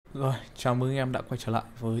Rồi, chào mừng anh em đã quay trở lại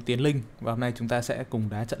với Tiến Linh. Và hôm nay chúng ta sẽ cùng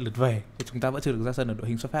đá trận lượt về. Thì chúng ta vẫn chưa được ra sân ở đội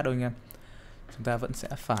hình xuất phát đâu anh em. Chúng ta vẫn sẽ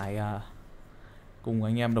phải cùng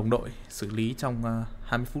anh em đồng đội xử lý trong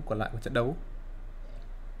 20 phút còn lại của trận đấu.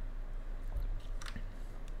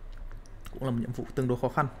 Cũng là một nhiệm vụ tương đối khó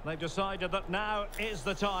khăn.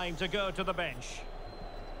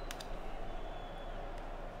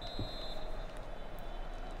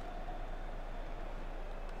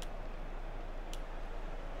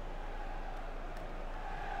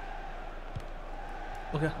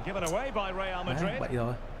 Ok. Đấy, vậy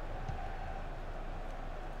rồi.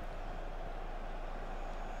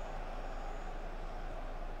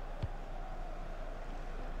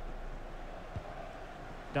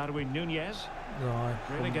 Rồi,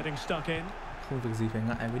 không việc gì phải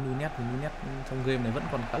ngại với Nunez. Vì Nunez trong game này vẫn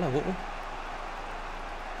còn khá là gỗ.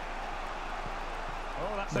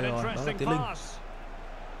 Đây rồi, đó là Tiến Linh.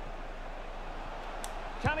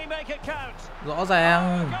 Rõ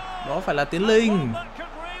ràng, đó phải là Tiến Linh.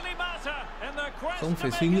 Không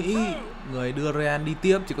phải suy nghĩ, người đưa Real đi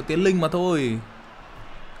tiếp chỉ có Tiến Linh mà thôi.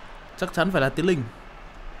 Chắc chắn phải là Tiến Linh.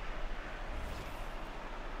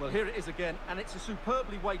 Well, here it is again, and it's a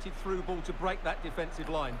superbly weighted through ball to break that defensive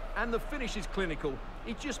line. And the finish is clinical.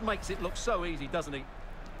 It just makes it look so easy, doesn't it?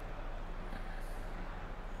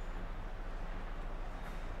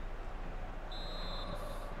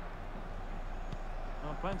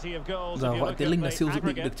 Giờ gọi Tiến Linh là siêu dự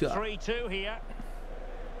bị được chưa?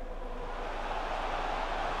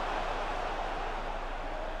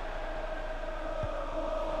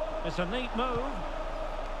 It's a neat move.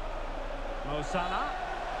 Mo Salah.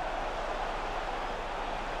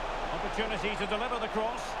 Opportunity to deliver the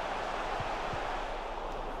cross.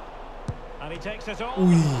 And he takes it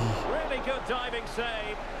on. Really good diving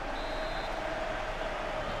save.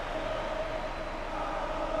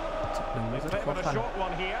 Rất khó khăn.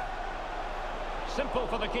 Simple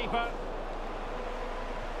for the keeper.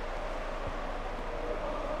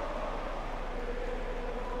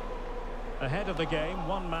 Ahead of the game,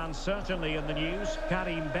 one man certainly in the news,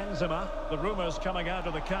 Karim Benzema. The rumours coming out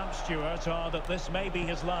of the camp, Stuart, are that this may be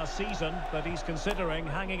his last season, that he's considering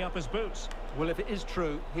hanging up his boots. Well, if it is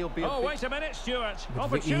true, he'll be... Oh, wait a minute, Stuart.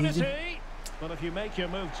 Opportunity. But if you make your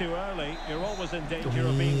move too early, you're always in danger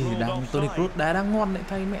of being ruled offside. Toni Kroos đá đang ngon lại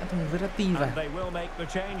thay mẹ thằng Verratti vào. They will make the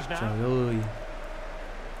change now. Trời ơi.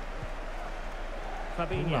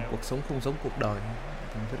 Đúng là cuộc sống không giống cuộc đời.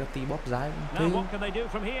 Thằng Verratti bóp giái thế.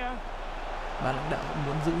 Ban lãnh đạo cũng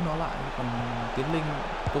muốn giữ nó lại, còn Tiến Linh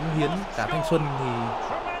cống hiến cả thanh xuân thì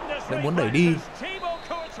lại muốn đẩy đi.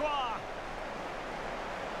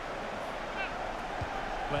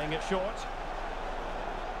 Playing it short.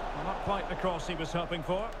 Not quite the cross he was hoping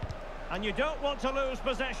for. And you don't want to lose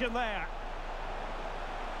possession there.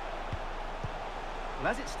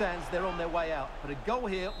 Well, as it stands, they're on their way out, but a goal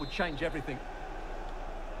here would change everything.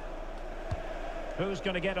 Who's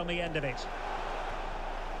going to get on the end of it?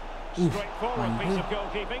 Straightforward piece of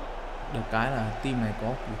goalkeeping. Được cái là team này có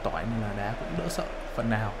củ tỏi nên là đá cũng đỡ sợ phần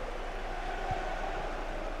nào.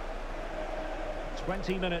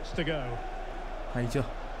 20 minutes to go. Hay chưa?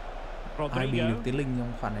 Ai bị được Tiến Linh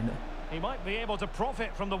trong khoản này nữa. He might be able to profit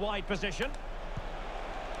from the wide position.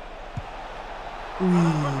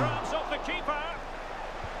 Off the keeper.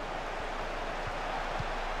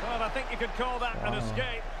 Well, I think you could call that an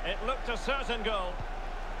escape. It looked a certain goal.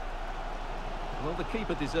 Well, the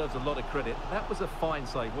keeper deserves a lot of credit. That was a fine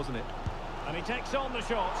save, wasn't it? And he takes on the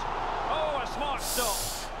shot. Oh, a smart stop.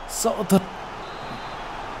 Sợ thật.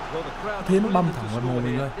 Well, the crowd thế nó băm thẳng vào mồm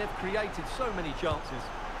mình rồi. They've created so many chances.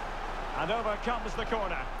 And over comes the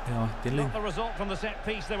corner. Rồi, Tiến Linh. Not the result from the set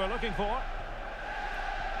piece they were looking for.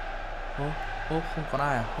 Không còn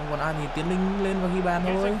ai à? Không còn ai thì Tiến Linh lên và ghi bàn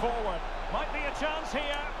thôi. Might be a chance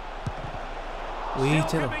here. Ui,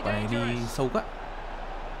 chết rồi, quả này đi sâu quá.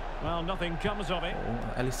 Well, nothing comes of it.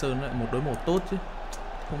 Alisson lại 1 đối 1 tốt chứ.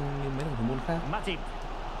 Không như mấy thằng thủ môn khác.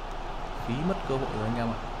 Phí mất cơ hội rồi anh em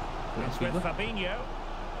ạ. Phí mất.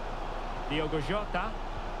 Diogo Jota.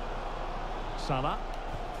 Salah.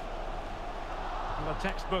 A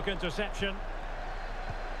textbook interception.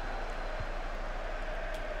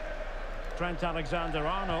 Trent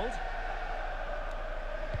Alexander-Arnold.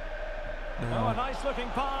 Oh, a nice looking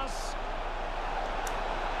pass.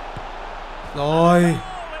 Rồi,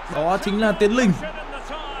 đó chính là Tiến Linh.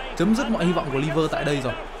 Chấm dứt mọi hy vọng của Liver tại đây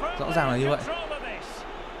rồi. Rõ ràng là như vậy.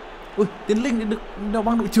 Ui, Tiến Linh được đeo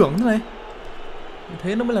băng đội trưởng thế này.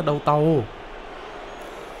 Thế nó mới là đầu tàu.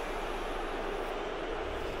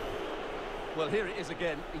 Well, here it is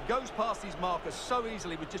again. He goes past his marker so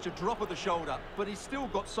easily with just a drop of the shoulder, but he's still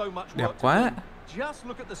got so much work. Đẹp quá. Just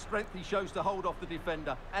look at the strength he shows to hold off the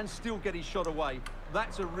defender and still get his shot away.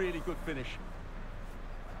 That's a really good finish.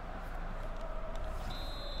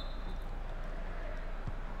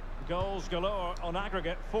 Goals galore on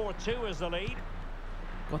aggregate. 4-2 is the lead.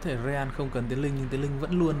 Có thể Real không cần Tiến Linh nhưng Tiến Linh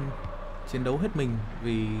vẫn luôn chiến đấu hết mình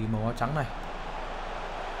vì màu áo trắng này.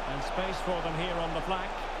 And space for them here on the flank.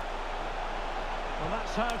 Well,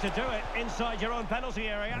 that's how to do it inside your own penalty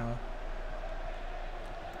area.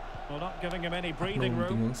 Well, not giving him any breathing room.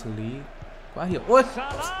 Tình huống xử lý quá hiểu. Ôi,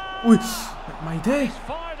 ui, mày thế.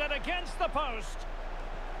 Fired it against the post.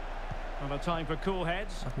 And a time for cool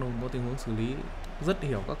heads. Arnold có tình huống xử lý rất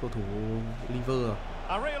hiểu các cầu thủ liver.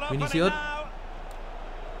 Vinicius.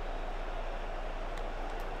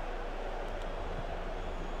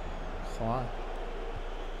 Khó à.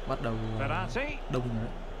 Bắt đầu đông rồi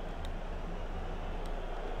đấy.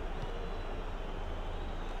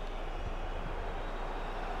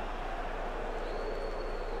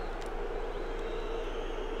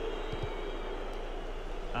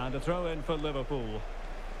 And a throw in for Liverpool.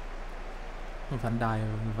 Van Dijk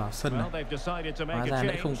vào sân này. Hóa ra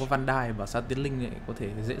lại không có Van Dijk, bảo sao Tiến Linh lại có thể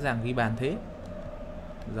dễ dàng ghi bàn thế.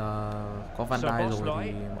 Giờ có Van Dijk rồi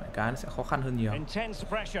thì mọi cái nó sẽ khó khăn hơn nhiều.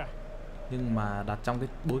 Nhưng mà đặt trong cái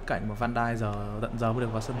bối cảnh mà Van Dijk tận giờ mới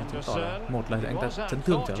được vào sân thì chứng tỏ là một là anh ta chấn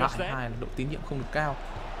thương trở lại, hai là độ tín nhiệm không được cao.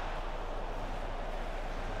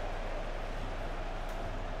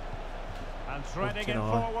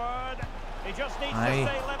 Hay,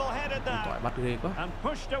 tỏi bắt ghê quá.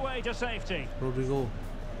 Rodrigo.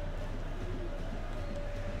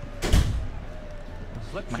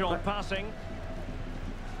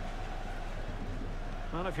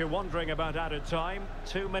 Well, if you're wondering about added time,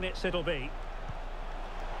 2 minutes it'll be.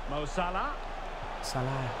 Mo Salah.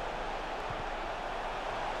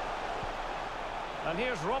 And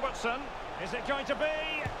here's Robertson. Is it going to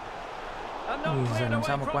be? Ui giời, làm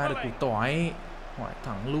sao mà qua được củ tỏi. Ngoại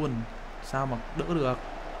thẳng luôn. Sao mà đỡ được.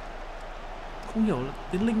 Không hiểu là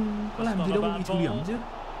Tiến Linh có làm gì đâu bị trừ điểm chứ.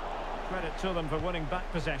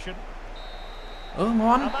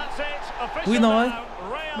 Ngon. Win rồi.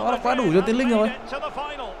 Đó là quá đủ cho Tiến Linh rồi.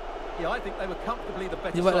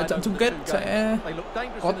 Như vậy là trận chung kết sẽ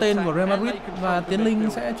có tên của Real Madrid và Tiến Linh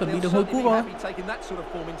sẽ chuẩn bị được ngôi cúp rồi.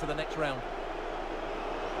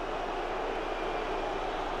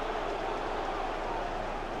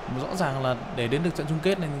 Rõ ràng là để đến được trận chung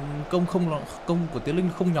kết này công của Tiến Linh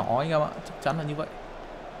không nhỏ anh em ạ, chắc chắn là như vậy.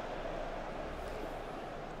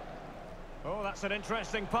 Oh, that's an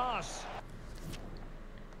interesting pass.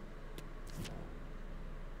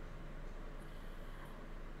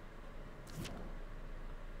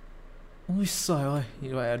 Ôi trời ơi,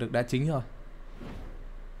 như vậy là được đá chính rồi.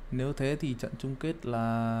 Nếu thế thì trận chung kết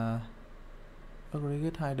là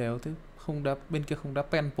aggregate 2 đều, thế không đá bên kia không đá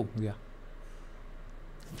pen phủng gì à?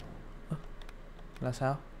 Là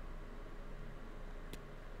sao?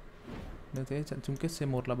 Nếu thế trận chung kết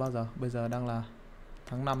C1 là bao giờ? Bây giờ đang là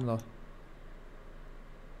tháng 5 rồi.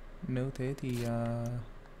 Nếu thế thì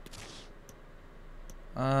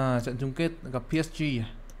trận chung kết gặp PSG à?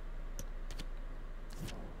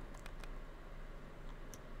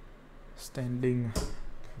 Standing.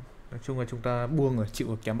 Nói chung là chúng ta buông rồi,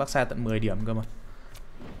 chịu kém Barca tận 10 điểm cơ mà.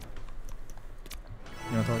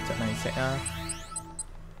 Nhưng mà thôi, trận này sẽ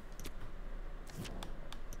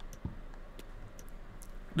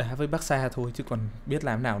đá với Barca thôi chứ còn biết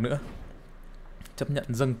làm nào nữa. Chấp nhận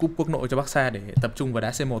dâng cúp quốc nội cho Barca để tập trung vào đá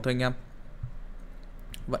C1 thôi anh em.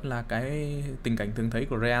 Vẫn là cái tình cảnh thường thấy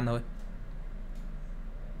của Real thôi.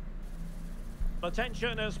 The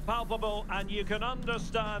tension is palpable and you can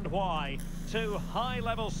understand why. Two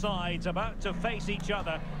high-level sides about to face each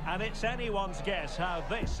other and it's anyone's guess how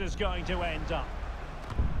this is going to end up.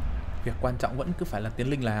 Việc quan trọng vẫn cứ phải là Tiến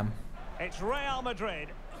Linh làm. It's Real Madrid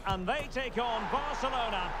and they take on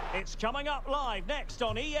Barcelona. It's coming up live next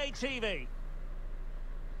on EA TV.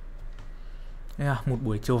 Một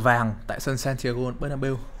buổi chiều vàng tại sân Santiago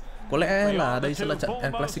Bernabeu. Có lẽ là đây sẽ là trận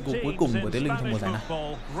El Clasico cuối cùng của Tiến Linh trong mùa giải này.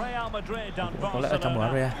 Có lẽ là trong mùa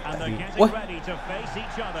Real. Tại vì ôi,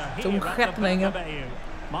 trông khét này anh em.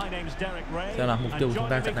 Xem là mục tiêu của chúng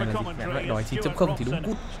ta trận này là gì? Vẹn vẹn đòi 9.0 thì đúng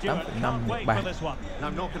cút 8.5 một bàn.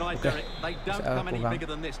 Ok, sẽ cố gắng.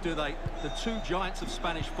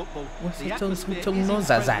 Ôi, trông nó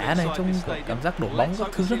giả này, trông cảm giác đổ bóng các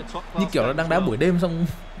thứ như kiểu là đang đá buổi đêm xong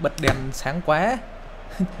bật đèn sáng quá.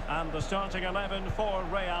 And the starting 11 for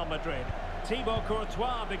Real Madrid. Thibaut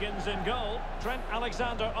Courtois begins in goal. Trent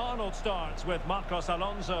Alexander-Arnold starts with Marcos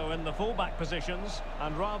Alonso in the fullback positions.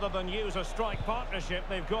 And rather than use a strike partnership,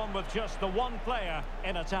 they've gone with just the one player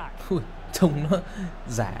in attack. trông nó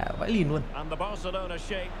giả vãi lìn luôn.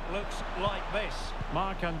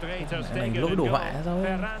 Cái này lỗi đồ họa sao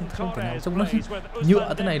ấy, không thể nào trông nó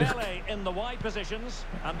nhựa thế này được.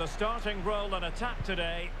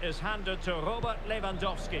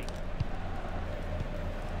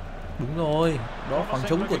 Đúng rồi, đó khoảng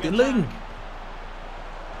trống của Tiến Linh.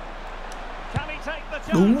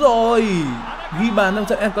 Đúng rồi, ghi bàn trong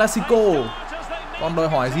trận El Clasico. Còn đòi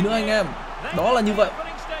hỏi gì nữa anh em? Đó là như vậy.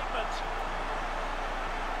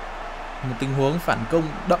 Một tình huống phản công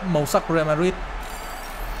đậm màu sắc Real Madrid.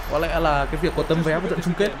 Có lẽ là cái việc có tấm vé vào trận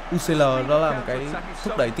chung kết UCL đó là một cái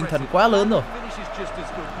thúc đẩy tinh thần quá lớn rồi.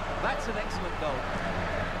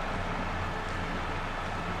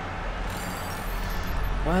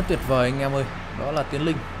 Quá tuyệt vời anh em ơi. Đó là Tiến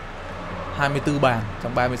Linh, 24 bàn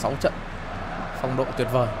trong 36 trận, phong độ tuyệt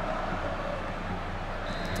vời.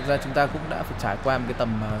 Thực ra chúng ta cũng đã phải trải qua một cái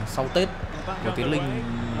tầm sau Tết của Tiến Linh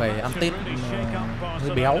về ăn Tết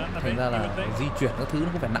hơi béo, thành ra là di chuyển các thứ nó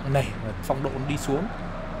có vẻ nặng nề và phong độ nó đi xuống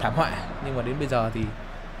thảm họa. Nhưng mà đến bây giờ thì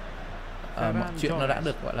mọi chuyện nó đã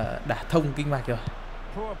được gọi là đả thông kinh mạch rồi.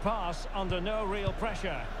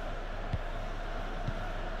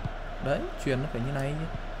 Đấy, chuyền nó phải như này chứ.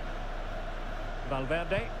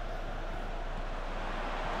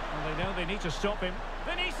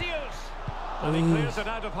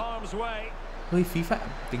 Hơi phí phạm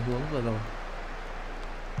tình huống vừa rồi.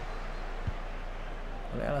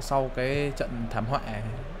 Có lẽ là sau cái trận thảm họa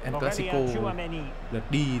El Clasico lượt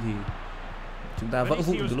đi thì chúng ta vỡ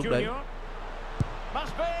vụn từ lúc đấy.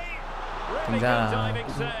 Thành ra là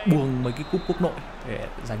cũng buông mấy cái cúp quốc nội để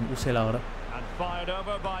giành UCL đó.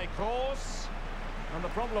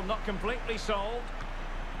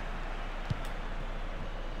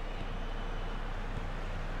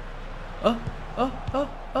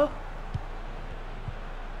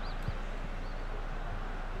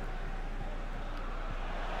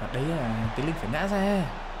 Đấy là Tiến Linh phải ngã ra.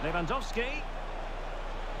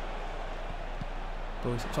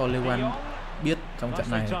 Tôi sẽ cho Lê Quang biết trong trận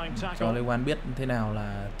này, cho Lê Quang biết thế nào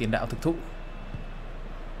là tiền đạo thực thụ.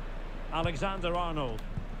 Alexander Arnold.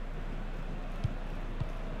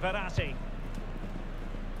 Verratti.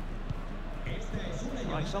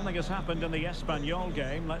 Right, something has happened in the Espanyol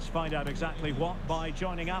game. Let's find out exactly what by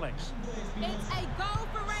joining Alex. It's a goal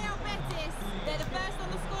for Real Betis. They're the first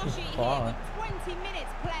on the score sheet here with 20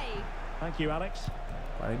 minutes played. Thank you, Alex.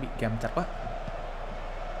 Quả đấy bị kèm chặt quá.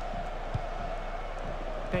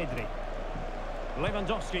 Pedri.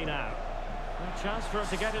 Lewandowski now. A chance for him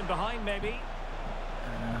to get in behind maybe.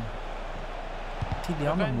 Thì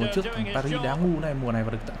đéo mà mùa trước thằng Paris đá ngu này, mùa này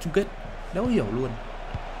vào được tận chung kết. Đéo hiểu luôn.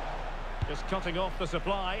 Just cutting off the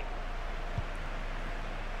supply.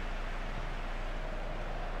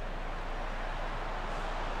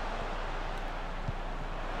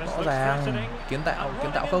 Rõ ràng kiến tạo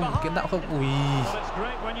không, ui,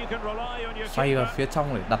 xoay vào phía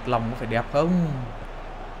trong để đặt lòng có phải đẹp không?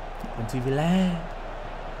 Còn gì Villa.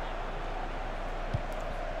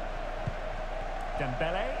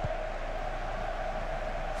 Dembele.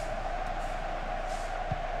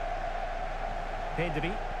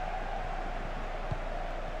 Pedri.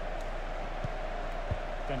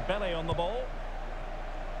 Dembele on the ball.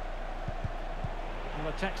 And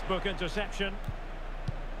a textbook interception.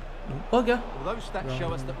 Đúng kìa. Well, those stats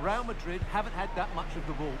show us that Real Madrid haven't had that much of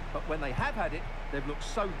the ball, but when they have had it, they've looked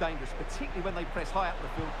so dangerous, particularly when they press high up the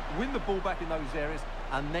field, win the ball back in those areas,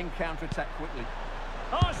 and then counter-attack quickly.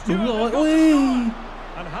 Đúng rồi, ui.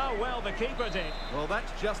 And how well the keeper did. Well,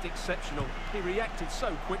 that's just exceptional. He reacted so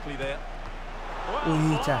quickly there. Well,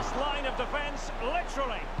 last line of defense,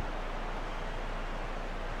 literally.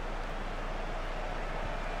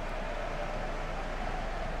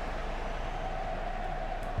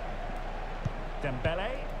 Dembele.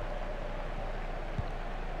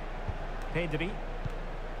 Pedri.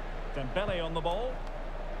 Dembele on the ball.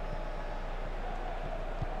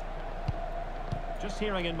 Just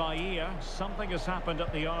hearing in my ear, something has happened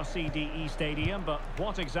at the RCDE Stadium, but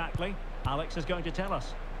what exactly? Alex is going to tell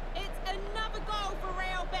us. It's another goal for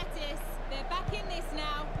Real Betis. They're back in this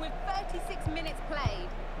now with 36 minutes played.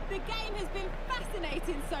 The game has been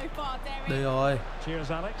fascinating so far, Derek. Đây rồi.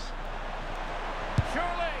 Cheers, Alex.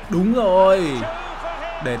 Đúng rồi.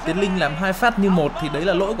 Để Tiến Linh làm hai phát như một thì đấy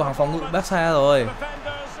là lỗi của hàng phòng ngự Barca rồi.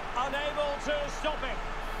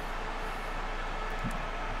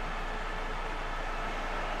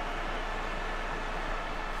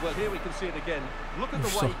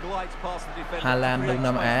 Hà Lan Đông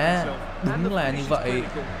Nam Á, đúng là như vậy.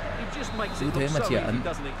 Cứ thế mà chỉ ấn.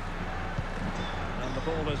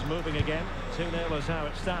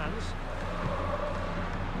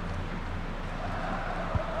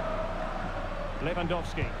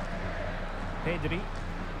 Lewandowski. Pedri.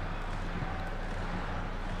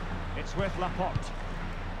 It's with Laporte.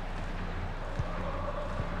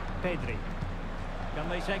 Pedri. Can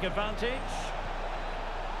they take advantage?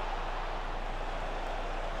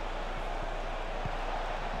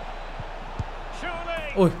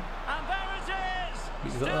 Surely. Ôi, And there it is. bị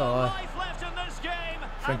gỡ Still rồi. life left in this game.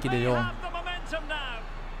 Frankie And de they Jong. have the momentum now.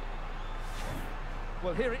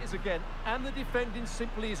 Well, here it is again, and the defending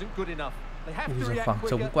simply isn't good enough. They have Ui to giời, react khoảng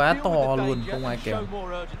quicker, trống quá deal to with the luôn, danger không ai and kèm. show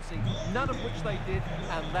more urgency. None of which they did,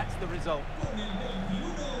 and that's the result.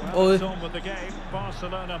 Well, Ôi. it's on with the game.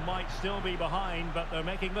 Barcelona might still be behind, but they're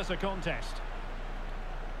making this a contest.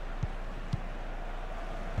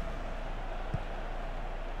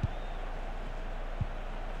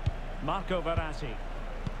 Marco Verratti.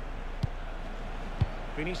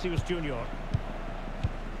 Vinicius Junior.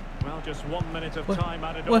 Well, just 1 minute of time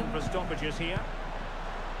added on for stoppages here.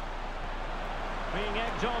 Being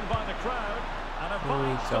egged on by the crowd, and a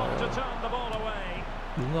fine stop to turn the ball away.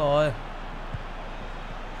 Đúng rồi.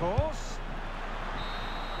 Course.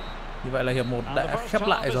 Như vậy là hiệp 1 đã khép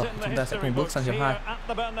lại rồi. Chúng ta sẽ cùng bước sang hiệp 2.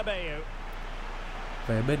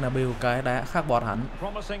 Về Bernabeu cái đá khác bọt hẳn.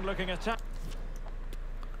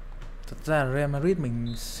 Thật ra Real Madrid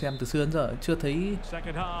mình xem từ xưa đến giờ chưa thấy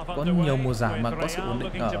có nhiều mùa giải mà có sự ổn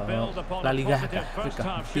định ở La Liga cả. Với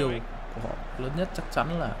cả mục tiêu của họ lớn nhất chắc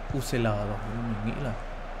chắn là UCL rồi. Nhưng mình nghĩ là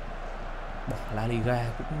bỏ La Liga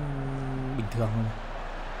cũng bình thường thôi.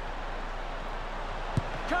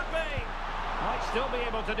 Might still be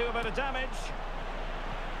able to do a bit of damage.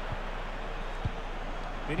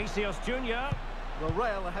 Vinicius Junior. Well,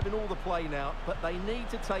 Real are having all the play now, but they need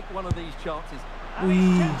to take one of these chances. Ui,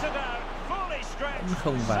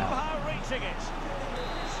 Không vào.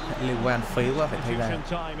 Liên quan phế quá phải thay ra.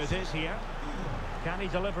 Can he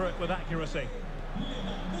deliver it with accuracy?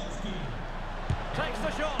 Takes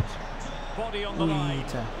the shot. Body on the line.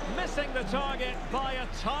 Missing the target by a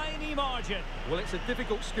tiny margin. Well, it's a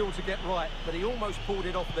difficult skill to get right, but he almost pulled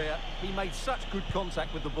it off there. He made such good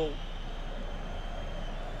contact with the ball.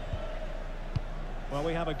 Well,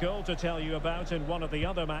 we have a goal to tell you about in one of the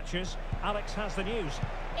other matches. Alex has the news.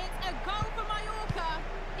 It's a goal for Mallorca.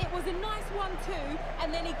 It was a nice 1-2,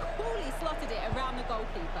 and then he coolly slotted it around the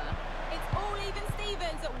goalkeeper. It's all even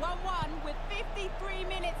Stevens at 1-1 with 53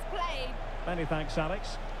 minutes played. Many thanks,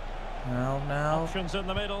 Alex. Nào. Options in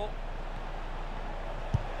the middle.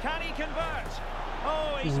 Can he convert?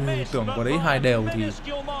 Oh, he's Ui, missed, tưởng but có đấy by hai đều a thì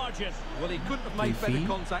minuscule margin. Well, he couldn't have made better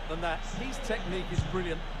contact than that. His technique is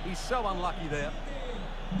brilliant. He's so unlucky there.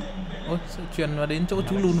 Ôi, sự truyền vào đến chỗ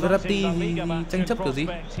chú lùn Verratti thì tranh chấp kiểu gì?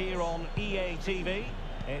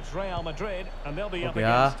 Ồ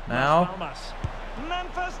kìa, nào.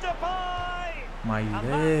 Mày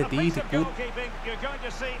thế, tí thì cút.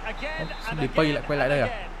 Depay lại quay lại đây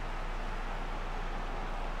à?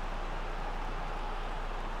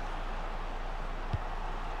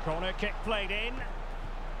 Corner kick played in.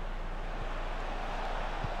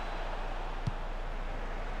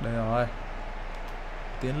 Đây rồi.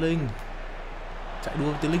 Tiến Linh. Chạy đua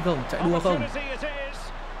với Tiến Linh không? Chạy đua không?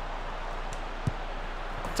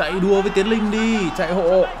 Chạy đua với Tiến Linh đi, chạy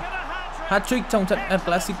hộ. Hat-trick trong trận El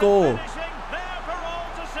Clasico.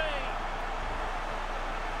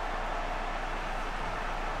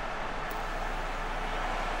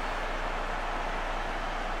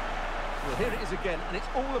 Here it is again, and it's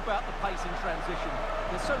all about the pace in transition.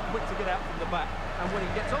 They're so quick to get out from the back, and when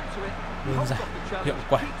he gets onto it, he holds off the challenge,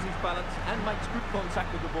 keeps his balance, and makes good contact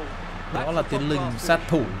with the ball. Đó là Tiến Linh sát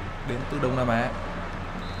thủ đến từ Đông Nam Á.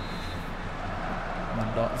 Mà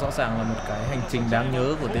đó rõ ràng là một cái hành trình đáng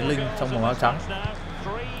nhớ của Tiến Linh trong màu áo trắng,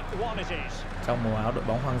 trong màu áo đội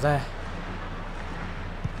bóng hoàng gia.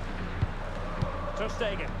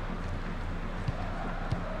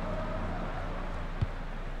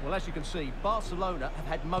 Well, as you can see, Barcelona have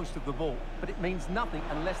had most of the ball, but it means nothing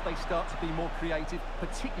unless they start to be more creative,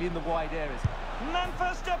 particularly in the wide areas.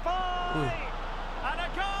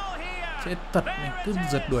 Chết thật này, cứ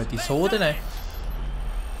giật đuổi tỷ số thế này.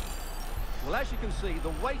 Well, as you can see,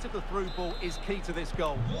 the weight of the through ball is key to this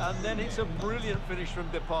goal, and then it's a brilliant finish from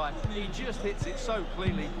Depay. He just hits it so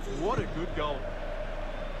cleanly. What a good goal!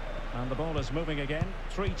 And the ball is moving again.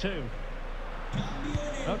 3-2.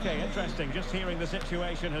 Okay, interesting. Just hearing the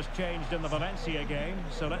situation has changed in the Valencia game,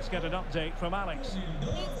 so let's get an update from Alex.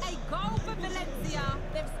 It's a goal for Valencia.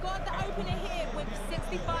 They've scored the opener here with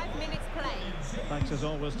 65 minutes played. Thanks as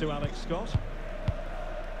always to Alex Scott.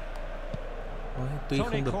 Tuy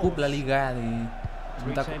không được cúp La Liga thì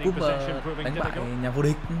chúng ta có cúp đánh bại nhà vô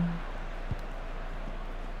địch.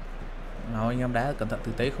 Nào anh em đá cẩn thận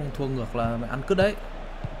tử tế, không thua ngược là ăn cứt đấy.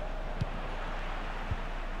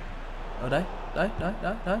 Ở đấy, đấy.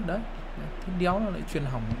 Thế đéo nó lại chuyền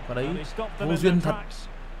hỏng vào đấy, vô duyên thật.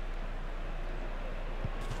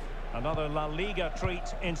 Another La Liga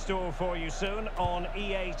treat in store for you soon on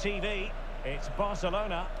EA TV. It's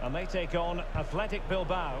Barcelona and they take on Athletic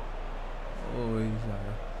Bilbao. Ôi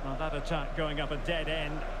giời. Now that attack going up a dead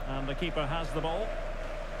end and the keeper has the ball.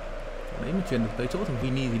 Đấy mà chuyền được tới chỗ thằng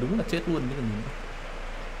Vini thì đúng là chết luôn cái gì.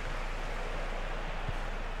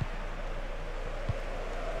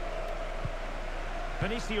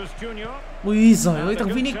 Ui giời ơi, thằng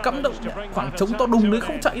Vini cắm động khoảng trống to đùng đấy,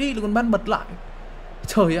 không chạy đi là còn ban bật lại.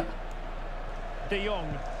 Trời ạ.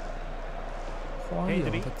 Khó hiểu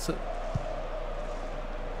thật sự.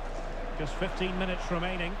 Just 15 minutes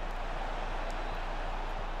remaining.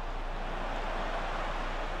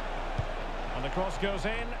 And the cross goes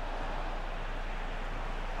in.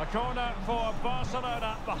 A corner for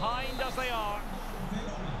Barcelona, behind as they are.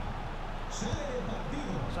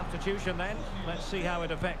 Substitution then. Let's see how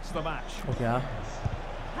it affects the match. Okay.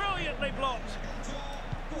 Brilliantly blocked.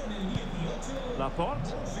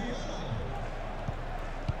 Laporte.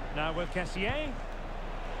 Now with Kessié.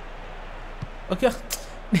 Ok.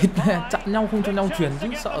 Chặn nhau không cho nhau chuyển chứ,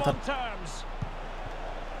 sợ thật.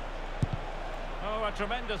 Oh, a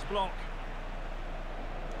tremendous block.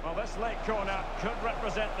 Well, this late corner could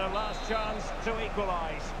represent their last chance to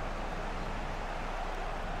equalise.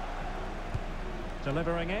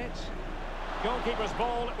 Delivering it. Goalkeeper's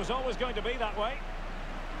ball, it was always going to be that way.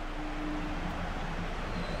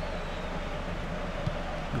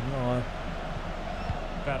 Đúng rồi.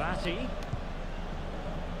 Verratti.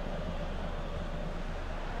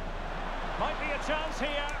 Might be a chance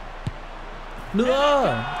here.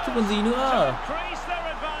 Nữa, chứ còn gì nữa.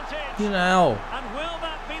 Như nào?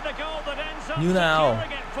 Như nào?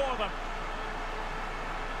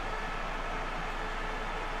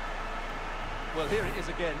 Well, here it is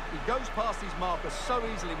again. He goes past his marker so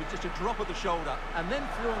easily with just a drop of the shoulder, and then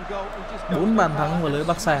through on goal he just goes. 4 bàn thắng vào lưới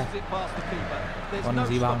Barca. Còn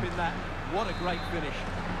gì bằng? What a great finish.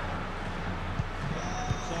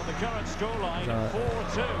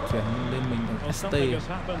 Giờ chuyển lên mình thành ST.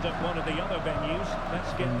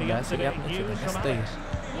 Đá sẽ ép nữa chuyển thành ST.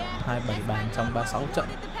 27 bàn trong 36 trận.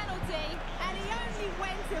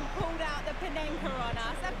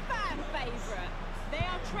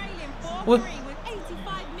 Ui.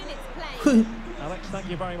 Alex, thank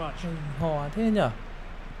you very much. Hò thế nhở?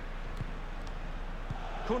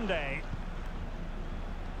 Kunde.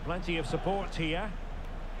 Plenty of support here.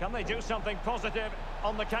 Can they do something positive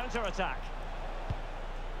on the counter attack?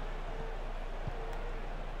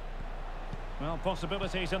 Well,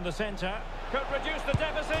 possibilities in the centre could reduce the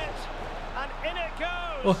deficit, and in it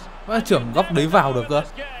goes. Ôi, trưởng góc đấy vào được cơ.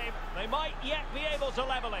 They might yet be able to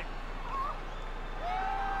level it.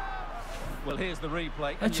 Well, here's the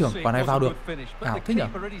replay. Trưởng quả này vào được. Ảo thế nhỉ?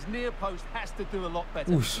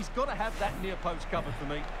 Ui.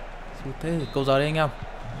 Thế thì câu giờ đây anh em.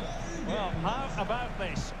 Well, how about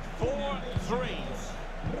this? 4-3.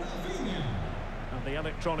 And the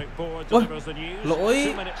electronic board delivers the news.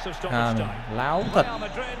 Lỗi. Láo thật. Real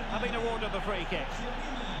Madrid have been awarded the free kick.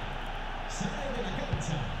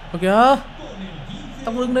 Ok kìa.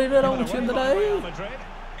 Tóc đứng đây nữa đâu mà chuyên tới đấy.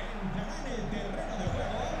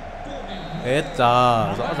 Hết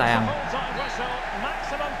giờ, rõ ràng.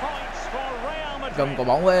 Cầm quả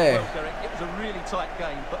bóng về.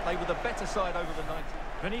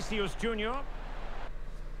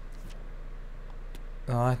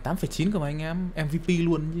 Rồi, 8,9 cơ mà anh em, MVP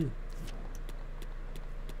luôn chứ.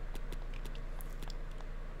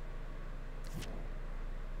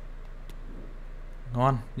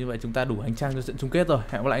 Ngon, như vậy chúng ta đủ hành trang cho trận chung kết rồi.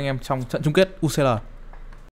 Hẹn gặp lại anh em trong trận chung kết UCL.